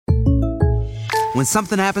When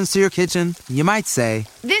something happens to your kitchen, you might say,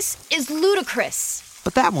 "This is ludicrous."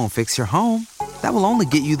 But that won't fix your home. That will only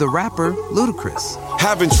get you the rapper, Ludacris.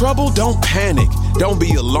 Having trouble? Don't panic. Don't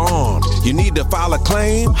be alarmed. You need to file a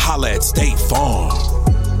claim? Holla at State Farm.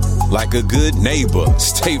 Like a good neighbor,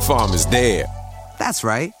 State Farm is there. That's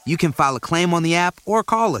right. You can file a claim on the app or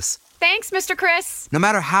call us. Thanks, Mr. Chris. No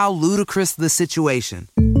matter how ludicrous the situation,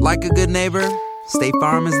 like a good neighbor, State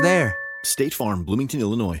Farm is there. State Farm, Bloomington,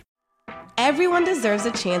 Illinois. Everyone deserves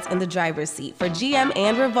a chance in the driver's seat. For GM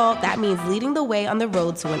and Revolt, that means leading the way on the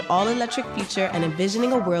road to an all-electric future and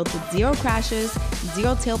envisioning a world with zero crashes,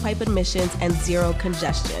 zero tailpipe emissions, and zero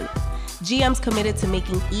congestion. GM's committed to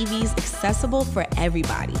making EVs accessible for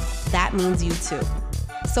everybody. That means you too.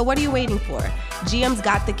 So what are you waiting for? GM's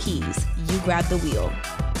got the keys. You grab the wheel.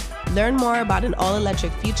 Learn more about an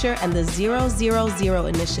all-electric future and the 000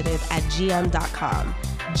 initiative at gm.com.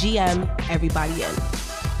 GM, everybody in.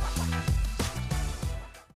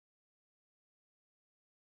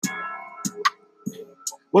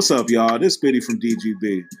 What's up, y'all? This is Biddy from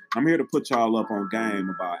DGB. I'm here to put y'all up on game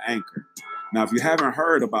about Anchor. Now, if you haven't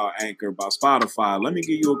heard about Anchor, about Spotify, let me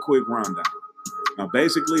give you a quick rundown. Now,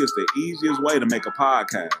 basically, it's the easiest way to make a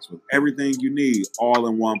podcast with everything you need all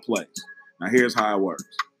in one place. Now, here's how it works.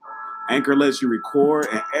 Anchor lets you record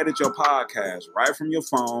and edit your podcast right from your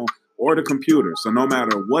phone or the computer. So no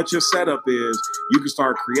matter what your setup is, you can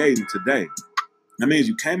start creating today. That means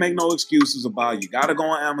you can't make no excuses about you got to go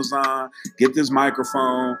on Amazon, get this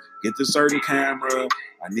microphone, get this certain camera,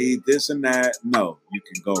 I need this and that. No, you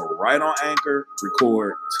can go right on Anchor,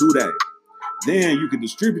 record today. Then you can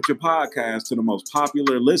distribute your podcast to the most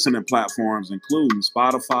popular listening platforms, including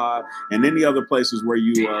Spotify and any other places where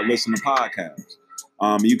you listen to podcasts.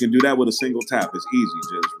 You can do that with a single tap. It's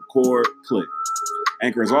easy. Just record, click.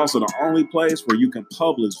 Anchor is also the only place where you can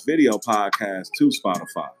publish video podcasts to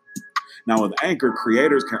Spotify. Now, with Anchor,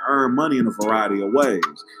 creators can earn money in a variety of ways,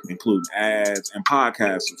 including ads and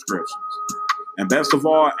podcast subscriptions. And best of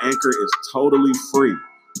all, Anchor is totally free.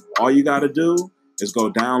 All you got to do is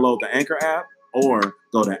go download the Anchor app or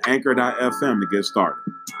go to anchor.fm to get started.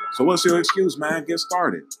 So what's your excuse, man? Get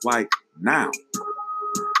started. Like, now.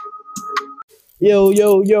 Yo,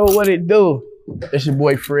 what it do? It's your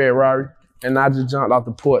boy Fred Rarrii, and I just jumped off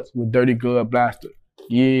the porch with Dirty Glove Blaster.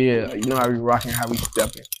 Yeah, you know how we rocking, how we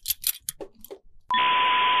stepping.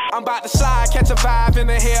 I'm about to slide, catch a vibe in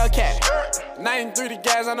the Hellcat. 93 the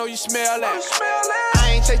gas, I know you smell that.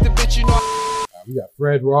 I ain't chase the bitch, you know. We got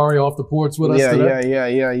Fred Rarrii off the porch with us today.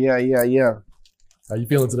 Yeah. How you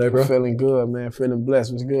feeling today, bro? Feeling good, man. Feeling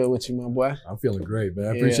blessed. What's good with you, my boy? I'm feeling great, man.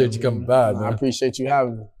 I appreciate you coming by, man. I appreciate you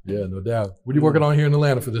having me. Yeah, no doubt. What are you working on here in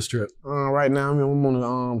Atlanta for this trip? Right now, I'm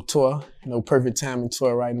on a tour. Perfect timing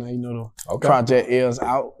tour right now. The project is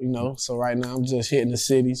out, So right now, I'm just hitting the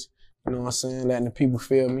cities. You know what I'm saying? Letting the people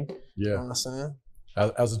feel me. Yeah. You know what I'm saying?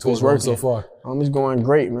 How's the tour going so far? It's going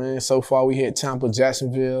great, man. So far, we hit Tampa,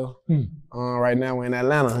 Jacksonville. Right now, we're in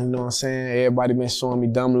Atlanta. You know what I'm saying? Everybody been showing me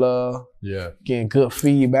dumb love. Yeah. Getting good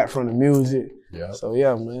feedback from the music. Yeah. So,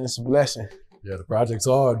 yeah, man, it's a blessing. Yeah, the project's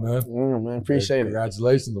hard, man. Man, appreciate it.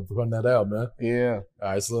 Congratulations on putting that out, man. Yeah.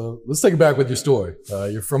 All right, so let's take it back with your story.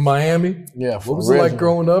 You're from Miami. Yeah. What was it like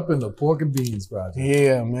growing up in the Pork and Beans project?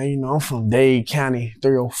 Yeah, man. I'm from Dade County,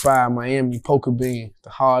 305, Miami, Poker Bean,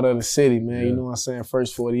 the heart of the city, man. Yeah. You know what I'm saying?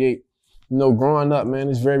 First 48. Growing up, man,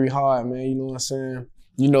 it's very hard, man. You know what I'm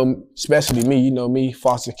saying? Especially me,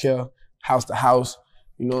 foster care, house to house.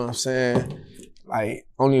 You know what I'm saying? Like,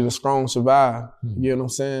 only the strong survive. You know what I'm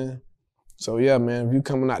saying? So, yeah, man, if you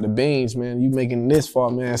coming out the beans, man, you making this far,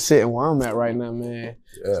 man, sitting where I'm at right now, man,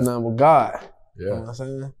 it's nothing but God. Yeah. You know what I'm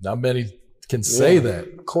saying? Not many can say that.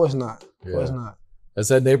 Of course not. Of course not. Has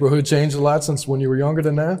that neighborhood changed a lot since when you were younger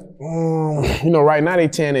than that? Right now they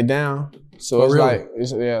tearing it down. So it's really?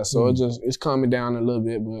 It's calming down a little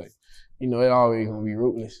bit, but it always gonna be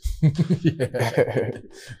ruthless. Yeah.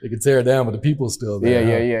 They can tear it down, but the people's still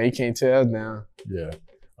there. Yeah. You can't tear us down. Yeah.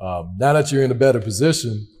 Now that you're in a better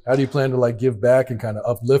position, how do you plan to give back and kind of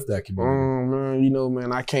uplift that community?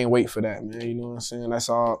 Man, I can't wait for that, man. You know what I'm saying? That's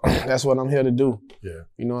all. That's what I'm here to do. Yeah.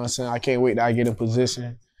 You know what I'm saying? I can't wait till I get in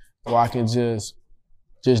position where I can just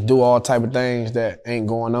do all type of things that ain't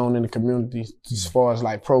going on in the community as far as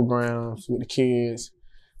programs with the kids,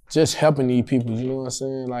 just helping these people. You know what I'm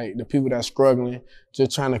saying? Like the people that's struggling,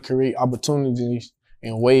 just trying to create opportunities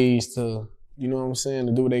and ways to,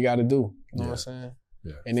 to do what they got to do. You know what I'm saying?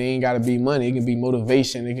 Yeah. And it ain't got to be money. It can be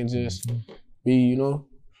motivation. It can just be,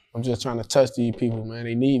 I'm just trying to touch these people, man.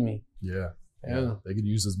 They need me. Yeah. Yeah. They could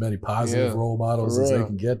use as many positive role models as they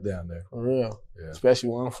can get down there. For real. Yeah. Especially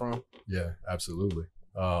where I'm from. Yeah, absolutely.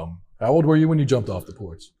 How old were you when you jumped off the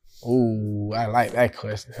porch? Ooh, I like that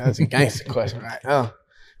question. That's a gangster question right now.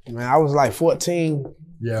 Man, I was like 14.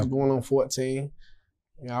 Yeah. I was going on 14.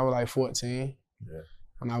 Yeah, I was like 14. Yeah.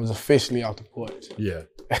 When I was officially off the porch. Yeah.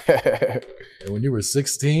 And when you were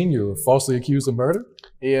 16, you were falsely accused of murder?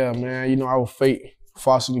 Yeah, man. You know, I was fake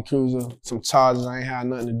falsely accused of some charges I ain't had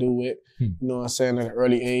nothing to do with. You know what I'm saying, at an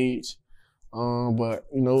early age. But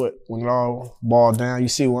you know what, when it all boiled down, you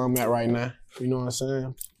see where I'm at right now. You know what I'm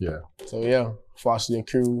saying? Yeah. So yeah, falsely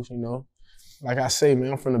accused, you know. Like I say,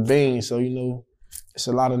 man, I'm from the Bean, so you know, it's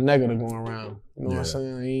a lot of negative going around. You know what I'm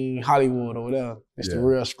saying? It ain't Hollywood over there. It's the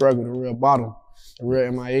real struggle, the real bottom, the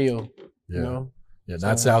real MIA, you know? Yeah,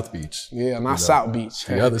 not South Beach. Yeah, not South Beach.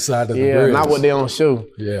 The other side of the yeah, bridge. not what they on show.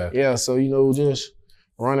 Yeah. Yeah, so you know, just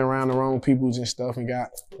running around the wrong peoples and stuff and got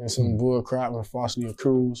in some bull crap and falsely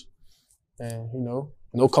accused. And you know,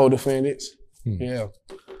 no co-defendants. Yeah.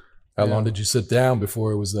 How long did you sit down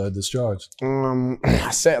before it was discharged? I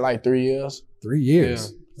sat like 3 years. 3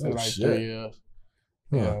 years? Yeah, Oh, like shit. 3 years.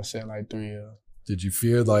 Yeah, I sat like 3 years. Did you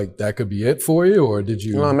feel like that could be it for you, or did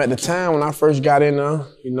you? At the time when I first got in there,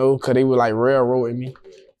 you know, cause they were like railroading me.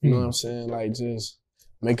 You know what I'm saying? Like just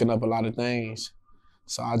making up a lot of things.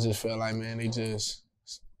 So I just felt like, man, they just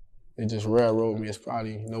railroaded me. It's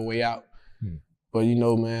probably no way out. But you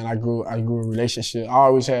know, man, I grew a relationship. I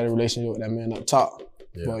always had a relationship with that man up top.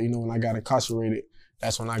 Yeah. But you know, when I got incarcerated,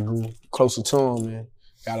 that's when I grew closer to him and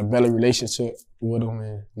got a better relationship with him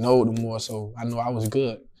and knowed him more. So I know I was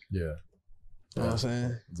good. Yeah. You know what I'm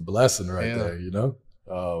saying? It's a blessing right there, you know?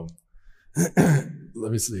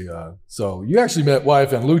 Let me see. So you actually met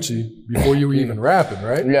Wife and Lucci before you were even rapping,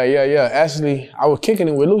 right? Yeah. Actually, I was kicking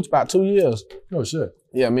it with Lucci about 2 years. Oh, shit.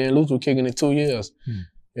 Yeah, me and Lucci were kicking it 2 years.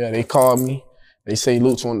 Yeah, they called me. They say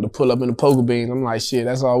Lucci wanted to pull up in the poker beans. I'm like, shit,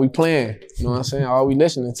 that's all we playing. You know what I'm saying? All we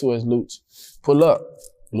listening to is Lucci. Pull up.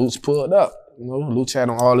 Lucci pulled up. You know, Lucci had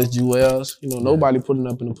on all his jewels. You know, nobody putting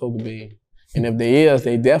up in the poker bean. And if they is,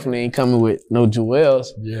 they definitely ain't coming with no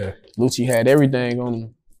jewels. Yeah. Lucci had everything on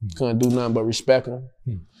him. Couldn't do nothing but respect him.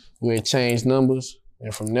 We had changed numbers.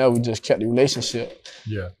 And from there, we just kept the relationship.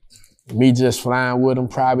 Yeah. Me just flying with him,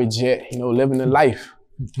 private jet, you know, living the life.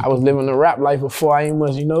 I was living the rap life before I ain't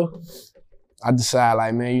much, you know. I decided,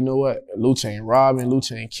 like, man, you know what? Lucci ain't robbing,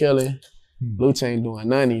 Lucci ain't killing, Lucci ain't doing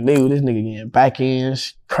nothing illegal. This nigga getting back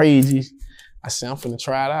ends, crazy. I said, I'm finna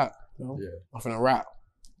try it out. You know? I'm finna rap.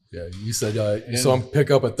 Yeah, you said you saw him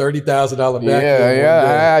pick up a $30,000 back.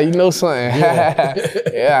 Yeah, you know something. Yeah.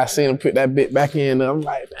 Yeah, I seen him put that bit back in. I'm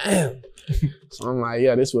like, damn. So I'm like,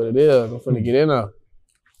 yeah, this is what it is. I'm finna get in there.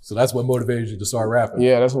 So that's what motivated you to start rapping?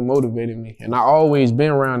 Yeah, that's what motivated me. And I always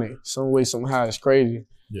been around it. Some way, somehow, it's crazy.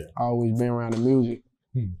 Yeah. I always been around the music.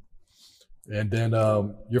 And then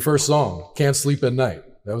your first song, Can't Sleep at Night.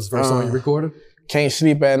 That was the first song you recorded? Can't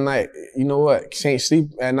Sleep at Night. You know what? Can't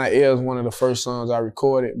Sleep at Night is one of the first songs I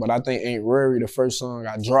recorded, but I think Ain't Rarrii the first song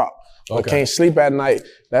I dropped. But Can't Sleep at Night,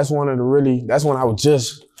 that's when I was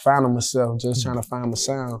just finding myself, just trying to find my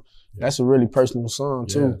sound. That's a really personal song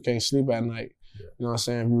too, Can't Sleep at Night. You know what I'm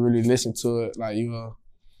saying? If you really listen to it, like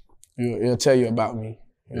it'll tell you about me.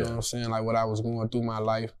 You know what I'm saying? Like what I was going through in my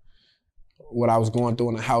life, what I was going through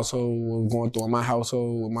in the household, what I was going through in my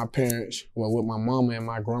household with my parents, with my mama and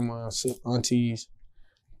my grandma and aunties.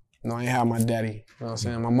 You know, I ain't have my daddy. You know what I'm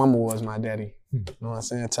saying? My mama was my daddy. You know what I'm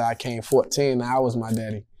saying? Until I came 14, now I was my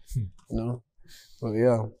daddy. You know? But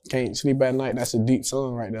yeah, Can't Sleep at Night, that's a deep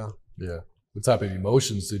song right there. Yeah. What type of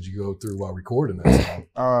emotions did you go through while recording that song?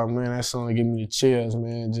 Oh man, that song gave me the chills,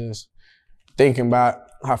 man. Just thinking about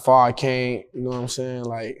how far I came, you know what I'm saying?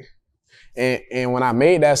 Like, and when I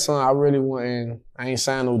made that song, I ain't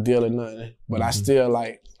signed no deal or nothing, but I still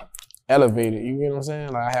like elevated, you know what I'm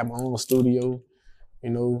saying? Like I had my own studio, you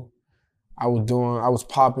know, I was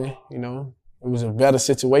popping, you know. It was a better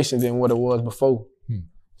situation than what it was before.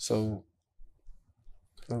 So,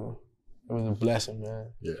 it was a blessing,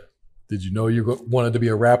 man. Yeah. Did you know you wanted to be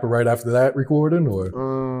a rapper right after that recording,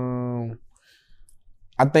 or?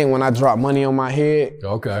 I think when I dropped Money on My Head.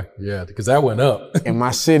 Okay, yeah, because that went up. And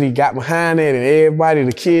my city got behind it, and everybody,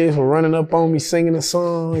 the kids were running up on me singing the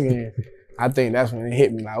song, and I think that's when it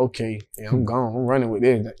hit me, like, okay, yeah, I'm gone, I'm running with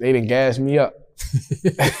this. They done gassed me up.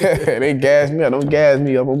 They gassed me up, don't gas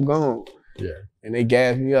me up, I'm gone. Yeah. And they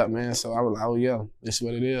gassed me up, man, so I was like, oh yeah, this is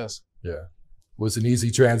what it is. Yeah. Was it an easy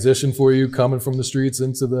transition for you coming from the streets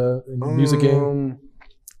into the music game?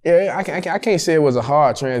 Yeah, I can't say it was a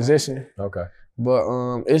hard transition. Okay.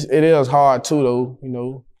 But it is hard too though, you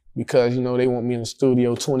know, because, you know, they want me in the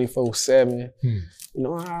studio 24/7. You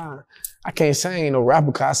know, I can't say I ain't no rapper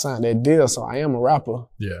because I signed that deal, so I am a rapper.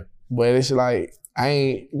 Yeah. But it's like, I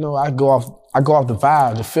ain't, you know, I go off the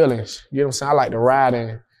vibe, the feelings. You know what I'm saying? I like to ride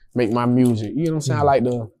and make my music. You know what I'm saying? I like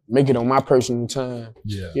to make it on my personal time.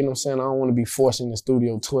 Yeah. You know what I'm saying? I don't want to be forced in the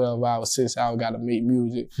studio 12 hours, 6 hours, got to make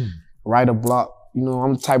music, write a block. You know,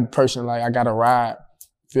 I'm the type of person like I got to ride,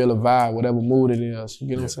 feel a vibe, whatever mood it is. You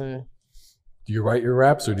know what I'm saying? Do you write your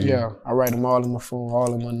raps or do you? Yeah, I write them all in my phone,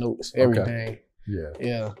 all in my notes, everything. Yeah.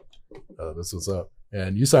 Yeah. That's what's up.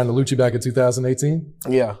 And you signed to Lucci back in 2018?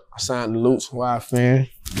 Yeah, I signed to Lucci, wild fan,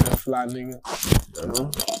 fly nigga. You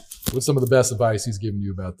know? What's some of the best advice he's given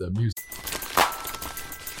you about the music?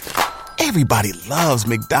 Everybody loves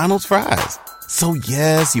McDonald's fries. So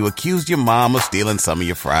yes, you accused your mom of stealing some of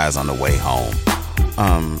your fries on the way home.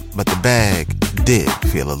 But the bag did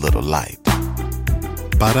feel a little light.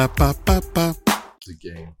 Ba-da-ba-ba-ba. The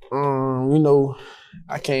game. You know,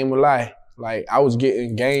 I can't even lie. Like, I was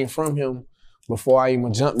getting game from him before I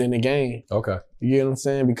even jumped in the game. Okay. You get what I'm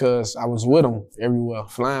saying? Because I was with him everywhere,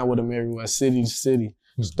 flying with him everywhere, city to city,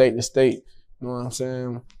 state to state. You know what I'm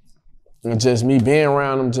saying? And just me being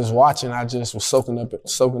around him, just watching, I just was soaking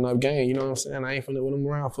up game. You know what I'm saying? I ain't finna what I'm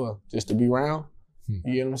around for, just to be around. You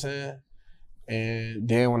get what I'm saying? And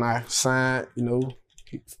then when I signed, you know,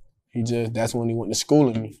 that's when he went to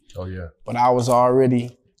schooling me. Oh yeah. But I was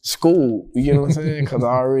already schooled. You get what I'm saying? Because I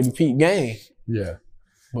already peeped game. Yeah.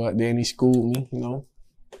 But then he schooled me, you know.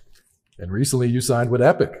 And recently you signed with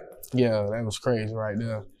Epic. Yeah, that was crazy right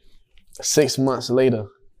there. 6 months later.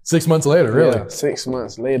 6 months later, really? Yeah, 6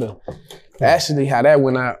 months later. Actually, how that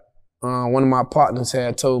went out, one of my partners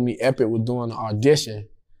had told me Epic was doing an audition.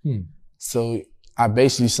 So I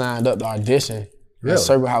basically signed up to audition at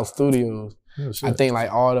Server House Studios. Oh, I think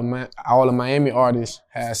like all the Miami artists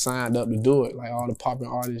had signed up to do it, like all the popping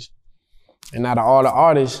artists. And out of all the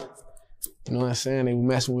artists, you know what I'm saying, they were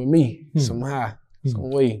messing with me somehow, some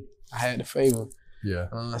way. I had the favor. Yeah. You know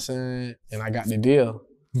what I'm saying? And I got the deal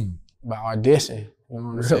by auditioning. You know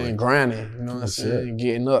what I'm saying? Grinding, you know what I'm saying?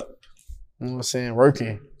 Getting up, you know what I'm saying? Working,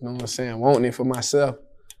 you know what I'm saying? Wanting it for myself,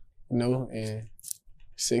 you know? And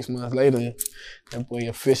 6 months later, that boy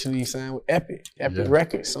officially signed with Epic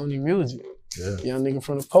Records, Sony Music. Yeah. Young nigga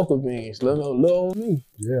from the Poker Beans, little old me.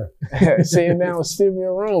 Yeah. Sitting down with Stevie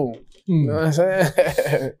room. You know what I'm saying?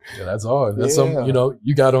 Yeah, that's hard. That's something, you know,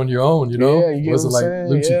 you got on your own, you know? Yeah, you get wasn't what like I'm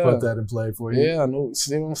Lucci saying? put that in play for you. Yeah, I know,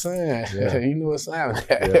 see what I'm saying? Yeah. You know what's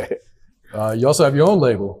happening. You also have your own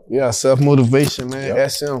label. Yeah, self-motivation, man.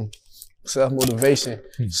 SM. Self-motivation.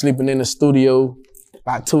 Sleeping in the studio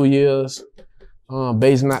about 2 years.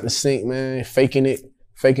 Basing out the sink, man. Faking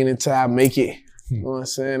it till I make it. You know what I'm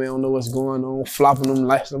saying? They don't know what's going on. Flopping them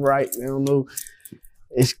left and right. They don't know.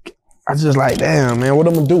 I just like, damn, man, what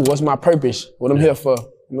I'm gonna do? What's my purpose? What I'm here for?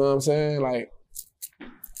 You know what I'm saying? Like,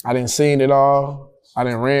 I done seen it all. I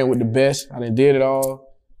done ran with the best. I done did it all.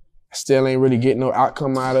 I still ain't really getting no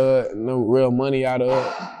outcome out of it, no real money out of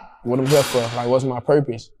it. What I'm here for? Like, what's my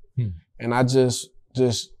purpose? And I just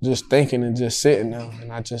thinking and just sitting there.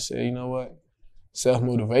 And I just said, you know what?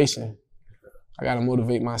 Self-motivation. I gotta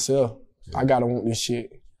motivate myself. I gotta want this shit.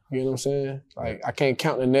 You know what I'm saying? Like, I can't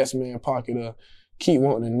count the next man pocket or keep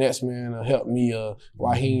wanting the next man to help me or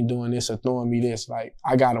why he ain't doing this or throwing me this. Like,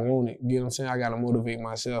 I gotta want it. You know what I'm saying? I gotta motivate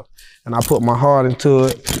myself. And I put my heart into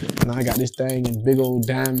it. And I got this thing in big old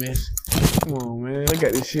diamonds. Come on, man. Look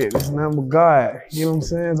at this shit. This is nothing but God. You know what I'm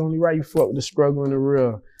saying? It's only right you fuck with the struggle and the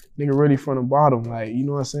real. Nigga really from the bottom. Like, you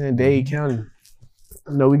know what I'm saying? Dade County.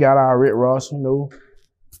 You know, we got our Rick Ross, you know.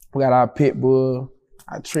 We got our Pitbull,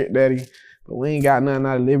 our Trick Daddy. But we ain't got nothing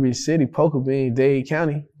out of Liberty City, Poker Bean, Dade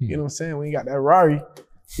County. You know what I'm saying? We ain't got that Rarrii.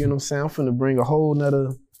 You know what I'm saying? I'm finna bring a whole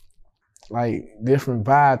nother, like, different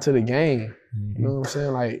vibe to the game. You know what I'm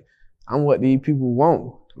saying? Like, I'm what these people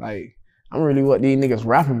want. Like, I'm really what these niggas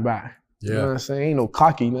rapping about. You know what I'm saying? Ain't no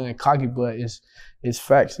cocky, nothing cocky, but it's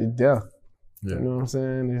facts, it's there. You know what I'm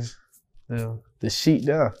saying? It's the sheet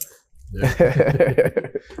there.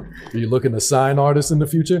 Are you looking to sign artists in the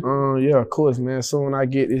future? Yeah, of course, man. So when I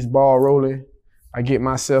get this ball rolling, I get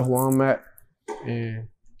myself where I'm at and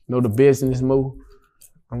know the business move,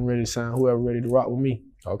 I'm ready to sign whoever ready to rock with me.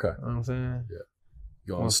 Okay. You know what I'm saying? Yeah.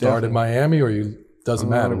 You want to start in Miami or doesn't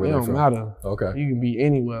matter where it they're don't from? matter. Okay. You can be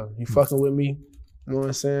anywhere. You fucking with me, you know what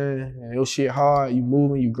I'm saying? And your shit hard, you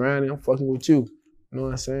moving, you grinding, I'm fucking with you. You know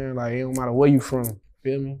what I'm saying? Like, it don't matter where you from.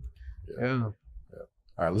 Feel me? Yeah.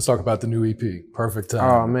 All right, let's talk about the new EP, Perfect Time.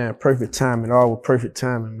 Oh, man, perfect timing. All with perfect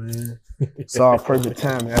timing, man. It's all perfect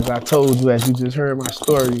timing. As I told you, as you just heard my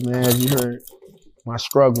story, man, as you heard my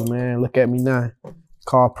struggle, man, look at me now. It's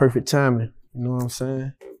called perfect timing. You know what I'm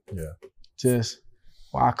saying? Yeah. Just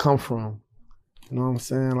where I come from. You know what I'm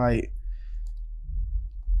saying? Like,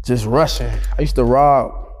 just rushing. I used to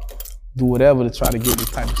rob, do whatever to try to get this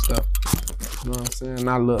type of stuff. You know what I'm saying?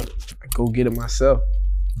 Now look, I go get it myself.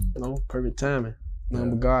 You know, perfect timing.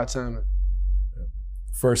 Nothing but God timing.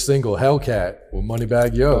 First single, Hellcat, with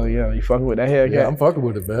Moneybagg Yo. Oh yeah, you fucking with that Hellcat? Yeah, I'm fucking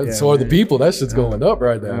with it, man. Yeah, so are the people. That shit's going up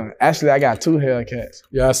right now. Actually, I got 2 Hellcats.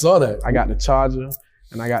 Yeah, I saw that. I got the Charger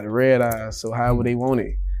and I got the Red Eyes. So however they want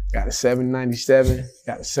it. Got the 797,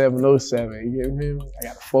 got the 707. You get me? I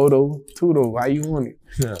got the photo, 2 though. How you want it?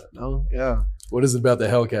 Yeah. No? Yeah. What is it about the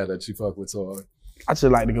Hellcat that you fuck with so hard? I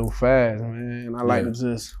just like to go fast, man. I like to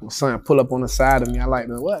just, when something pull up on the side of me, I like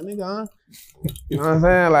to, what, nigga, huh? You know what I'm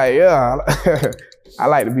saying? Like, yeah, I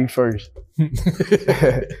like to be first.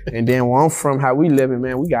 And then where I'm from, how we living,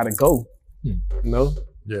 man, we gotta go. You know?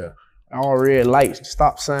 Yeah. All red lights,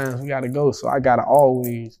 stop signs, we gotta go. So I gotta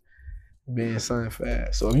always be in something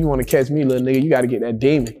fast. So if you wanna catch me, little nigga, you gotta get that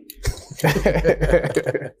demon.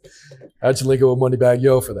 How'd you link up with Moneybagg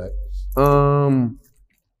Yo for that?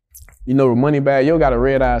 You know, Moneybagg Yo got a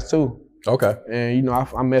Red Eyes too. Okay. And you know,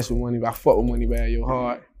 I mess with Moneybagg, I fuck with Moneybagg Yo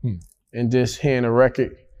hard. And just hearing the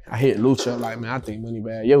record, I hit Lucha, like, man, I think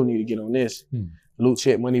Moneybagg Yo need to get on this. Lucha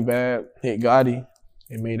hit Moneybagg, hit Gotti,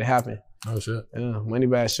 and made it happen. Oh shit. Yeah,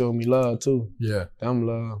 Moneybagg showed me love too. Yeah. Dumb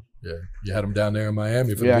love. Yeah. You had him down there in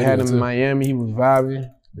Miami for Yeah, I the had video him too. in Miami, he was vibing.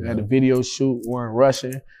 We had a video shoot, weren't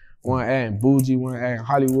rushing, weren't adding bougie, weren't adding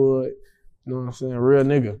Hollywood. You know what I'm saying? Real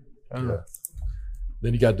nigga. Yeah.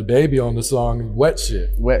 Then you got the baby on the song Wet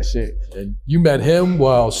Shit. Wet Shit. And you met him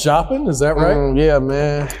while shopping, is that right? Yeah,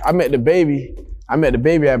 man. I met the baby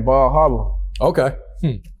at Bal Harbor. Okay.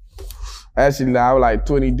 Actually, I was like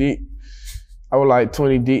 20 deep.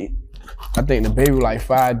 I think the baby was like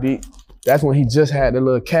 5 deep. That's when he just had the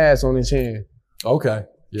little cast on his hand. Okay.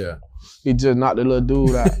 Yeah. He just knocked the little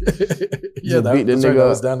dude out. Yeah, beat the nigga that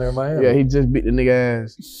was down there in Miami. Yeah, he just beat the nigga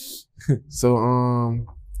ass. So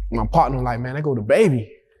my partner was like, man, I go to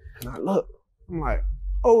baby. And I look, I'm like,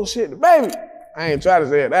 oh shit, the baby. I ain't trying to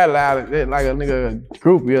say it that loud, like a nigga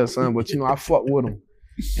groupie or something, but you know, I fucked with him.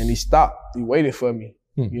 And he stopped, he waited for me.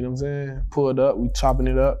 You know what I'm saying? Pulled up, we chopping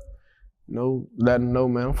it up. You know, letting him know,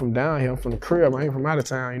 man, I'm from down here, I'm from the crib, I ain't from out of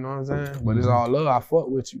town, you know what I'm saying? But it's all love, I fuck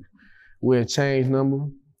with you. We exchanged number.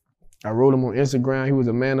 I wrote him on Instagram, he was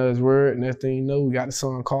a man of his word, and next thing you know, we got the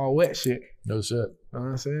song called Wet Shit. No shit. You know what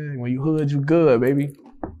I'm saying? When you hood, you good, baby.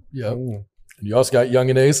 Yep. And you also got Young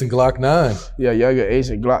and Ace and Glock 9. Yeah, Young and Ace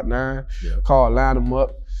and Glock 9. Called, line them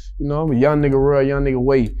up. You know, I'm a young nigga real, young nigga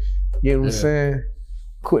way. You know what I'm saying?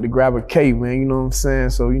 Quick to grab a K, man, you know what I'm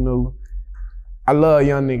saying? So, you know, I love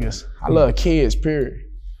young niggas. I love kids, period.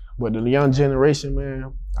 But the young generation,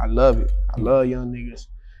 man, I love it. I love young niggas.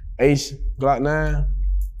 Ace, Glock 9,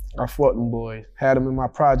 I fucked them boys. Had them in my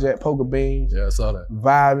project, Poker Beans. Yeah, I saw that.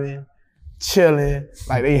 Vibing, chilling.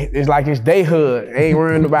 Like, it's like it's they hood. They ain't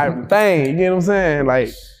worrying about the thing, you know what I'm saying? Like,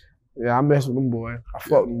 yeah, I mess with them boys. I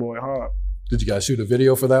fucked them boys hard. Did you guys shoot a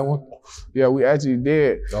video for that one? Yeah, we actually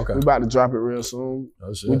did. Okay. We about to drop it real soon.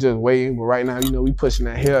 Oh, shit. We just waiting, but right now, you know, we pushing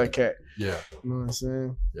that Hellcat. Yeah. You know what I'm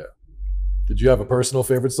saying? Yeah. Did you have a personal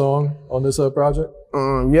favorite song on this project?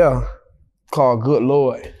 Yeah, called Good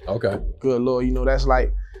Lord. Okay. Good Lord, you know, that's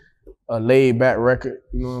like a laid back record,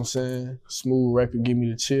 you know what I'm saying? Smooth record, give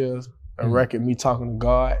me the chills. A record, me talking to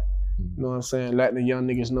God. You know what I'm saying? Letting the young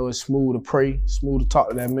niggas know it's smooth to pray, smooth to talk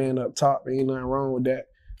to that man up top. Ain't nothing wrong with that.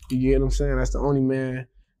 You get what I'm saying? That's the only man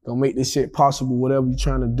gonna make this shit possible, whatever you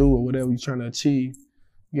trying to do or whatever you trying to achieve.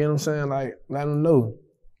 You get what I'm saying? Like, let them know.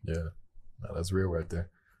 Yeah, no, that's real right there.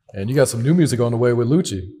 And you got some new music on the way with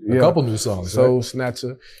Lucci. A couple new songs, Soul right?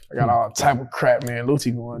 Snatcher. I got all type of crap, man.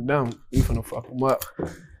 Lucci going dumb. We finna fuck him up.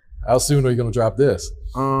 How soon are you gonna drop this?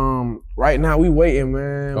 Right now we waiting,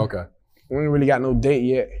 man. Okay. We ain't really got no date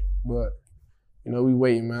yet, but you know, we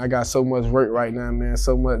waiting, man. I got so much work right now, man.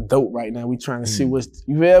 So much dope right now. We trying to see what's,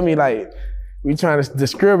 you feel me? Like, we trying to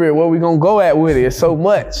distribute where we gonna go at with it. It's so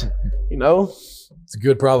much, you know? It's a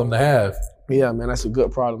good problem to have. Yeah, man, that's a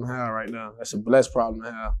good problem to have right now. That's a blessed problem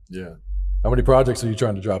to have. Yeah. How many projects are you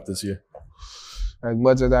trying to drop this year? As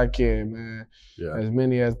much as I can, man. Yeah. As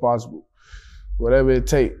many as possible. Whatever it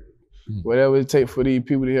take. Whatever it take for these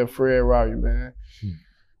people to hear Fred Rarrii, man.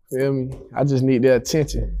 Feel me? I just need their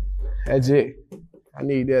attention. That's it. I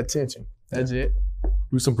need their attention. That's it.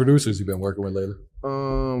 Who's some producers you've been working with lately?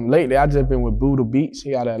 Lately, I just been with Buddha Beats.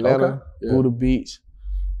 He out of Atlanta. Okay. Yeah. Buddha Beats.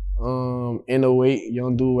 N08,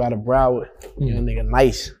 young dude out of Broward. Young nigga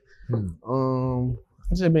nice.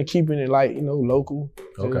 I just been keeping it like, you know, local.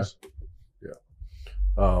 Okay.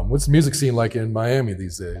 Yeah. What's the music scene like in Miami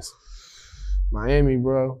these days? Miami,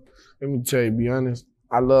 bro. Let me tell you, be honest.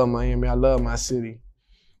 I love Miami. I love my city.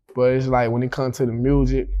 But it's like when it comes to the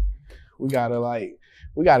music, we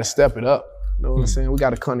gotta step it up. You know what I'm saying? We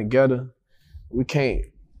gotta come together. We can't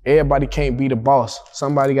everybody can't be the boss.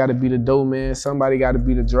 Somebody got to be the doorman. Somebody got to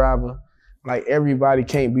be the driver. Like, everybody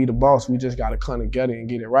can't be the boss. We just got to come together and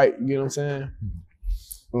get it right. You get what I'm saying?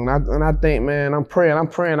 And I think, man, I'm praying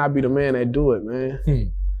I be the man that do it,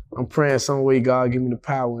 man. I'm praying some way God give me the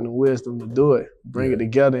power and the wisdom to do it. Bring it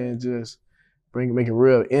together and just make a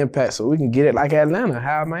real impact so we can get it like Atlanta,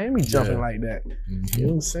 how Miami jumping like that. You know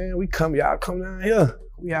what I'm saying? Y'all come down here.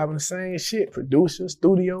 We having the same shit, producers,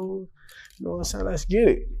 studios. You know what I'm saying? Let's get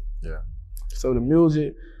it. Yeah. So the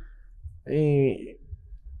music,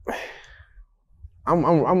 I'm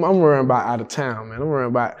worrying about out of town, man. I'm worrying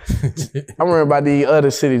about these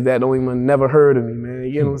other cities that don't even never heard of me, man.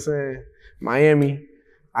 You know what I'm saying? Miami,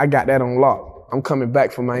 I got that on lock. I'm coming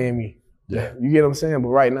back from Miami. Yeah. You get what I'm saying? But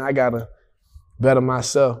right now I gotta better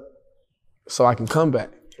myself so I can come back.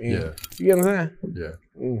 You get what I'm saying? Yeah.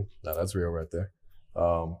 No, that's real right there.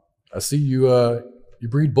 I see you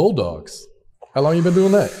breed bulldogs. How long you been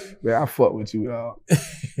doing that? Man, I fuck with you, dog.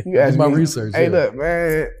 You ask my me, research. Hey, look,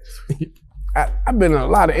 man. I've been in a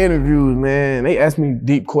lot of interviews, man. They ask me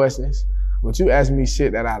deep questions, but you ask me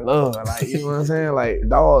shit that I love. Like, you know what I'm saying? Like,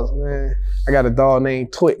 dogs, man. I got a dog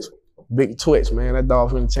named Twitch, Big Twitch, man. That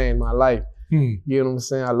dog's gonna change my life. You know what I'm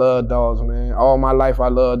saying? I love dogs, man. All my life, I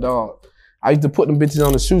love dogs. I used to put them bitches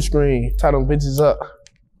on the shoe screen, tie them bitches up,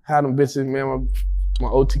 have them bitches, man. My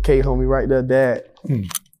OTK homie right there, Dad.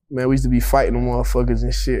 Man, we used to be fighting them motherfuckers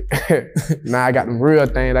and shit. Now I got them real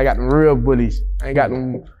things. I got them real bullies. I ain't got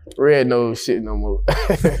them red nose shit no more.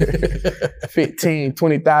 15,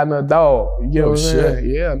 20,000 a dog. You know what I'm saying?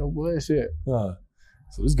 Yeah, no bullshit. So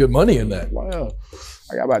there's good money in that. Wow.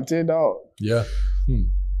 I got about 10 dogs. Yeah.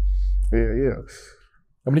 Yeah.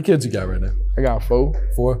 How many kids you got right now? I got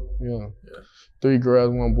 4. 4? Yeah. 3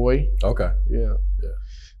 girls, 1 boy. Okay. Yeah.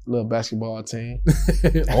 Little basketball team.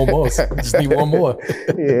 Almost. Just need one more.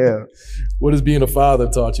 Yeah. What has being a father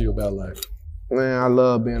taught you about life? Man, I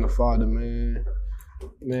love being a father, man.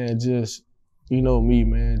 Man, just, you know me,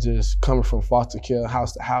 man, just coming from foster care,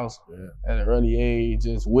 house to house at an early age,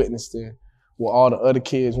 just witnessing what all the other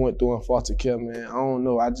kids went through in foster care, man. I don't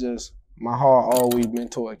know, my heart always been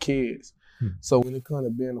toward kids. So when it comes to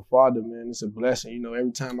being a father, man, it's a blessing. You know,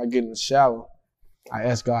 every time I get in the shower, I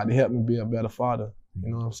ask God to help me be a better father. You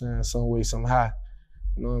know what I'm saying? Some way, somehow.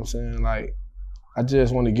 You know what I'm saying? Like, I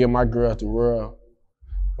just want to give my girl the world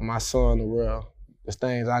and my son the world, the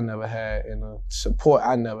things I never had and the support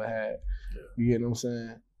I never had. You get what I'm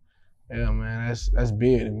saying? Yeah, man, that's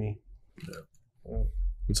big to me.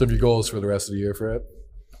 What's some of your goals for the rest of the year, Fred?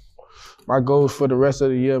 My goals for the rest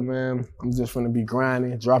of the year, man, I'm just gonna be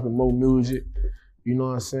grinding, dropping more music. You know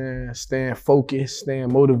what I'm saying? Staying focused,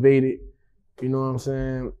 staying motivated. You know what I'm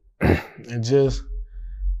saying? And just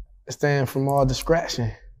stand from all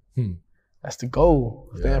distraction. That's the goal.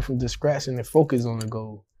 Stand from distraction and focus on the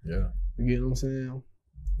goal. Yeah. You get what I'm saying?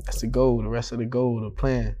 That's the goal, the rest of the goal, the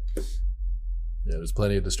plan. Yeah, there's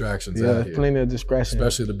plenty of distractions out Yeah, here. plenty of distractions.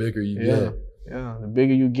 Especially the bigger you get. Yeah, the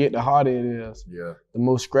bigger you get, the harder it is. Yeah. The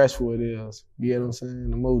more stressful it is. You get what I'm saying?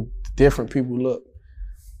 The more different people look.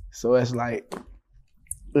 So it's like,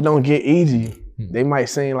 it don't get easy. They might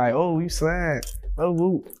say like, oh, you sad.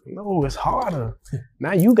 Oh, no, it's harder.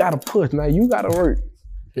 Now you gotta push. Now you gotta work.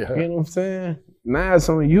 Yeah. You know what I'm saying? Now it's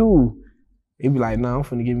on you. He be like, nah, I'm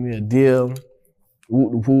finna give me a deal.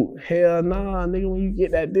 Whoop, whoop. Hell nah, nigga, when you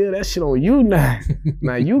get that deal, that shit on you now.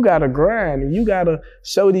 Now you gotta grind and you gotta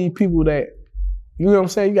show these people that, you know what I'm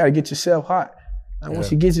saying? You gotta get yourself hot. And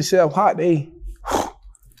once you get yourself hot, they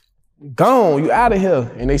gone, you out of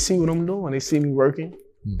here. And they see what I'm doing. They see me working.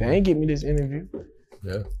 They ain't get me this interview.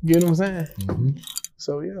 Yeah. You know what I'm saying?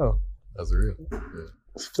 So yeah. That's real. Yeah.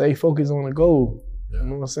 Stay focused on the goal. Yeah. You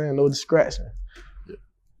know what I'm saying? No distraction. Yeah.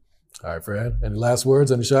 All right, Fred. Any last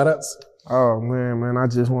words? Any shout outs? Oh man, I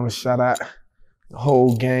just want to shout out the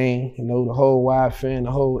whole gang, you know, the whole YFN,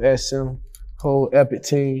 the whole SM, whole Epic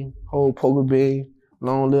team, whole Poker Bean,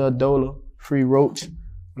 Long Live Dola, Free Roach,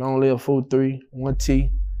 Long Live 4-3, 1T, you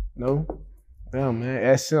know? Yeah,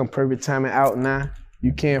 man, SM, Perfect Timing out now.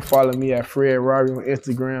 You can follow me at Fred Rarrii on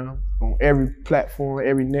Instagram, on every platform,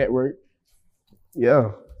 every network.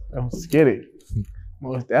 Yeah, let's get it.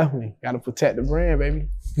 Most definitely. Gotta protect the brand, baby.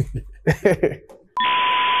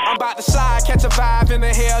 I'm about to slide, catch a vibe in the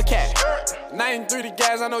Hellcat. 93 the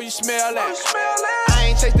gas, I know you smell that. I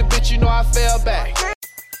ain't take the bitch, you know I fell back.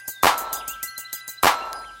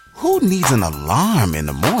 Who needs an alarm in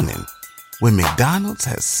the morning when McDonald's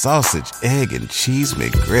has sausage, egg, and cheese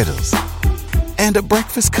McGriddles and a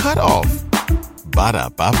breakfast cutoff?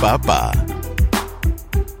 Ba-da-ba-ba-ba.